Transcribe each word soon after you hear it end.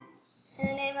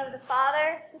of the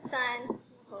Father, the Son, and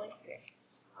the Holy Spirit.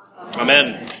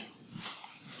 Amen.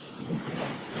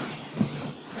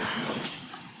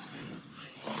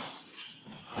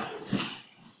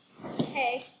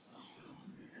 Hey,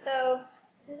 so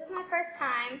this is my first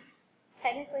time,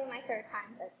 technically my third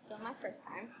time, but still my first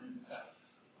time.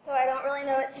 So I don't really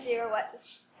know what to do or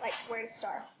where to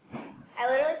start. I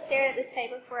literally stared at this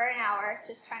paper for an hour,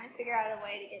 just trying to figure out a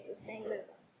way to get this thing moving,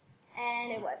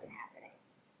 and it wasn't happening.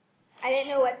 I didn't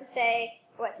know what to say,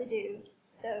 what to do,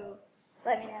 so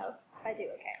let me know if I do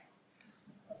okay.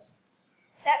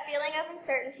 That feeling of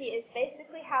uncertainty is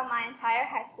basically how my entire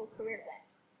high school career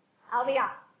went. I'll be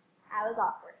honest, I was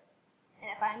awkward. And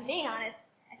if I'm being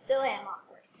honest, I still am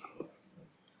awkward.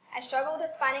 I struggled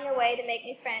with finding a way to make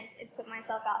new friends and put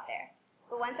myself out there.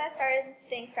 But once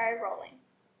things started rolling.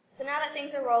 So now that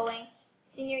things are rolling,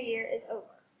 senior year is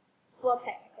over. Well,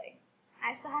 technically.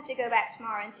 I still have to go back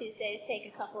tomorrow and Tuesday to take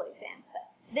a couple exams, but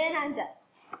then I'm done.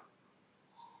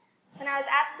 When I was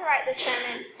asked to write this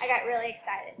sermon, I got really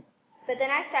excited. But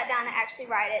then I sat down to actually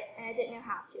write it, and I didn't know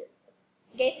how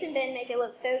to. Gates and Ben make it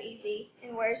look so easy,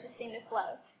 and words just seem to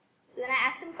flow. So then I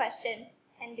asked some questions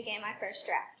and began my first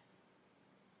draft.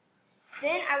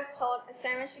 Then I was told a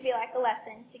sermon should be like a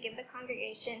lesson to give the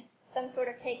congregation some sort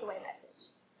of takeaway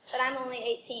message. But I'm only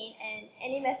 18, and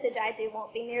any message I do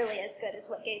won't be nearly as good as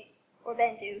what Gates or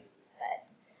Ben do, but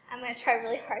I'm going to try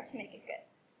really hard to make it good.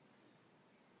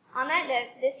 On that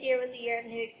note, this year was a year of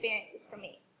new experiences for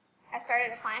me. I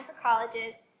started applying for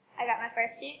colleges, I got my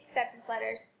first few acceptance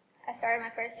letters, I started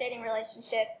my first dating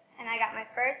relationship, and I got my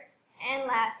first and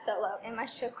last solo in my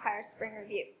show choir spring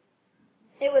review.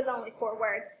 It was only 4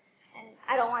 words, and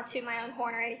I don't want to toot my own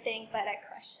horn or anything, but I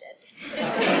crushed it.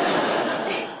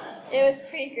 It was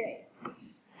pretty great.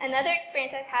 Another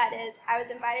experience I've had is I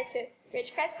was invited to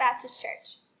Ridgecrest Baptist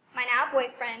Church. My now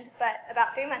boyfriend, but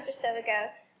about 3 months or so ago,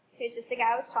 who's just a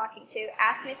guy I was talking to,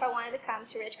 asked me if I wanted to come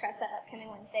to Ridgecrest that upcoming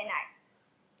Wednesday night.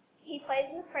 He plays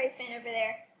in the praise band over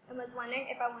there and was wondering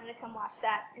if I wanted to come watch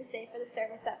that and stay for the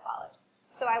service that followed.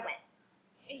 So I went.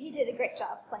 He did a great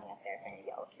job playing up there, if any of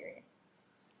y'all are curious.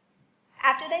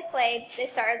 After they played, they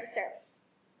started the service.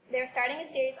 They were starting a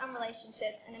series on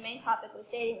relationships, and the main topic was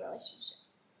dating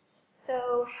relationships.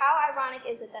 So how ironic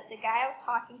is it that the guy I was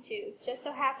talking to just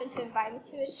so happened to invite me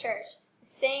to his church the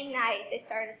same night they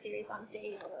started a series on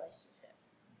dating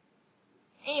relationships?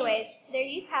 Anyways, their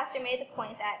youth pastor made the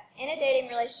point that in a dating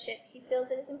relationship, he feels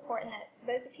it is important that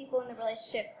both the people in the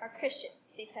relationship are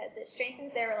Christians because it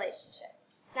strengthens their relationship,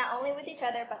 not only with each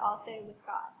other but also with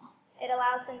God. It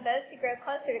allows them both to grow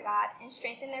closer to God and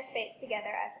strengthen their faith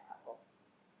together as a couple.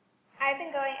 I've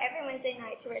been going every Wednesday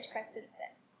night to Ridgecrest since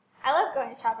then. I love going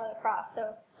to Chapel of the Cross,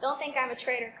 so don't think I'm a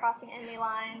traitor crossing enemy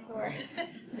lines or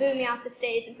boo me off the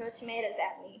stage and throw tomatoes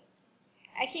at me.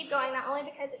 I keep going not only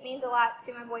because it means a lot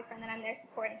to my boyfriend that I'm there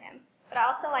supporting him, but I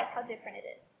also like how different it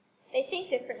is. They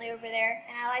think differently over there,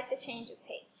 and I like the change of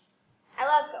pace. I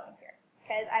love going here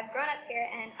because I've grown up here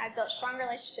and I've built strong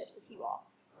relationships with you all.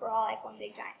 We're all like one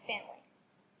big giant family.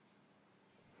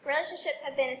 Relationships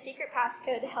have been a secret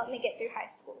passcode to help me get through high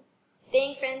school.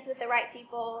 Being friends with the right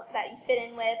people that you fit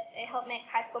in with, they help make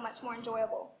high school much more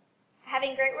enjoyable.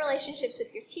 Having great relationships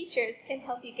with your teachers can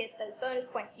help you get those bonus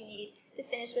points you need to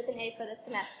finish with an A for the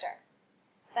semester.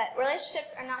 But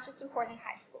relationships are not just important in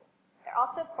high school. They're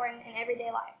also important in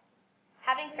everyday life.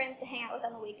 Having friends to hang out with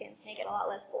on the weekends make it a lot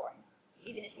less boring,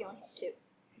 even if you only have 2.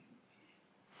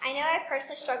 I know I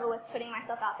personally struggle with putting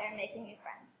myself out there and making new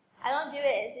friends. I don't do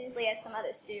it as easily as some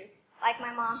others do, like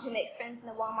my mom who makes friends in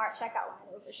the Walmart checkout line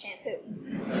over shampoo.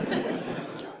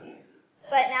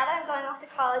 But now that I'm going off to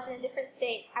college in a different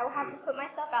state, I will have to put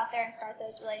myself out there and start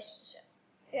those relationships.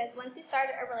 Because once you start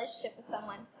a relationship with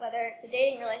someone, whether it's a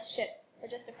dating relationship or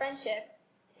just a friendship,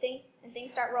 things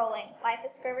start rolling, life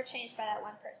is forever changed by that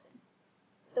one person.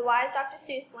 The wise Dr.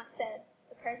 Seuss once said,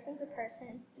 "A person's a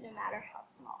person, no matter how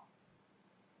small."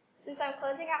 Since I'm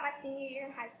closing out my senior year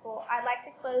in high school, I'd like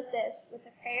to close this with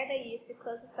a prayer they used to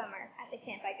close the summer at the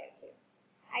camp I go to.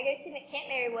 I go to Camp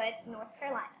Marywood, North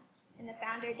Carolina, and the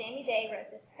founder, Damie Day, wrote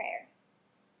this prayer.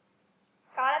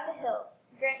 God of the hills,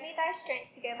 grant me thy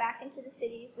strength to go back into the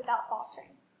cities without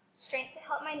faltering, strength to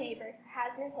help my neighbor who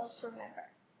has no hills to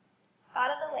remember. God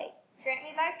of the lake, grant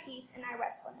me thy peace and thy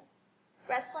restfulness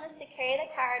to carry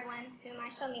the tired one whom I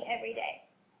shall meet every day.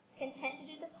 Content to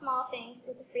do the small things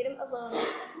with the freedom of littleness,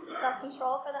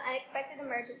 self-control for the unexpected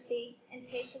emergency, and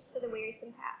patience for the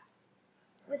wearisome task.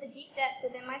 With the deep depths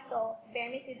within my soul to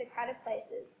bear me through the crowded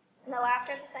places, and the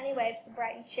laughter of the sunny waves to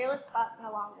brighten cheerless spots in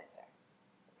a long winter.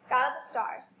 God of the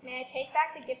stars, may I take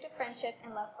back the gift of friendship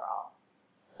and love for all.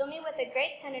 Fill me with a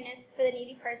great tenderness for the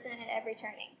needy person at every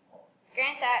turning.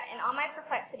 Grant that in all my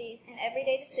perplexities and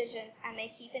everyday decisions I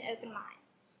may keep an open mind.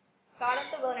 God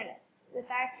of the wilderness, with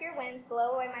thy pure winds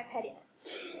blow away my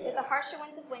pettiness. With the harsher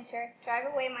winds of winter,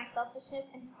 drive away my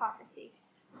selfishness and hypocrisy.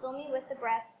 Fill me with the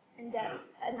breaths and depths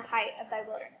and the height of thy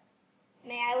wilderness.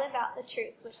 May I live out the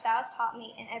truths which thou hast taught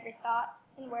me in every thought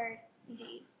and word and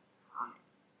deed. Amen.